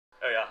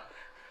yeah,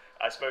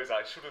 I suppose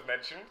I should have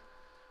mentioned,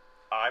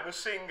 I'm a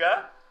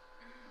singer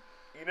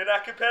in an a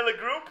cappella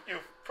group.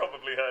 You've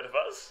probably heard of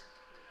us.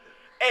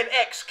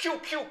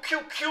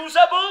 Nxqqqsable.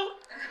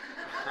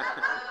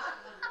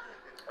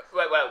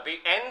 Well, the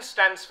N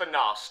stands for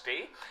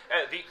nasty,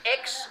 the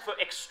X for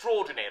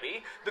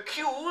extraordinary, the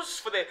Q's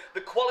for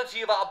the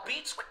quality of our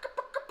beats,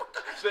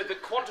 the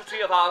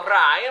quantity of our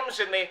rhymes,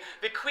 and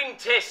the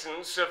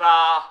quintessence of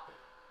our,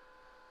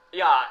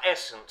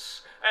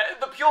 essence.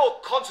 The pure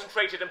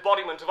concentrated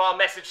embodiment of our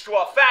message to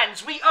our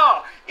fans. We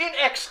are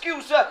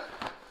Nxqqqsable.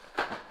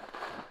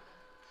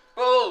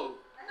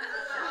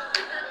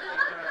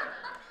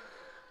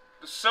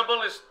 The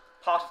subble is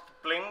part of the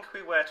bling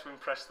we wear to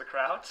impress the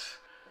crowds.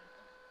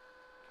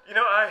 You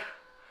know, I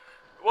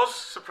was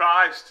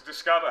surprised to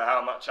discover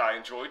how much I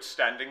enjoyed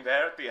standing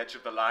there at the edge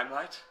of the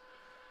limelight.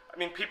 I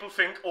mean, people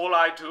think all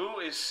I do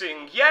is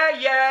sing, yeah,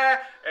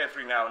 yeah,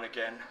 every now and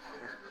again.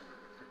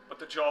 But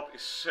the job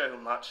is so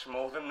much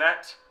more than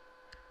that.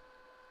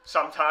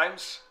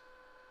 Sometimes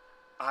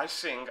I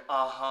sing,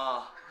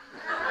 aha.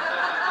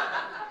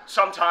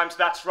 Sometimes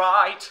that's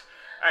right.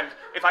 And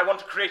if I want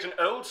to create an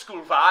old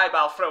school vibe,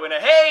 I'll throw in a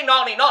hey,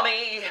 nonny,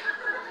 nonny.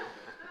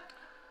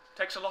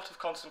 Takes a lot of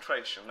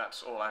concentration,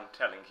 that's all I'm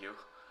telling you.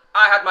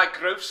 I had my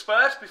growth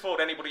spurt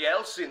before anybody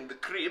else in the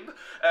crib,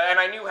 and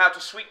I knew how to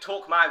sweet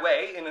talk my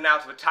way in and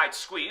out of a tight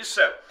squeeze,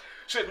 so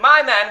if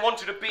my man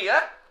wanted a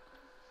beer,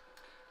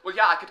 well,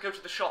 yeah, I could go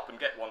to the shop and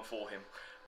get one for him.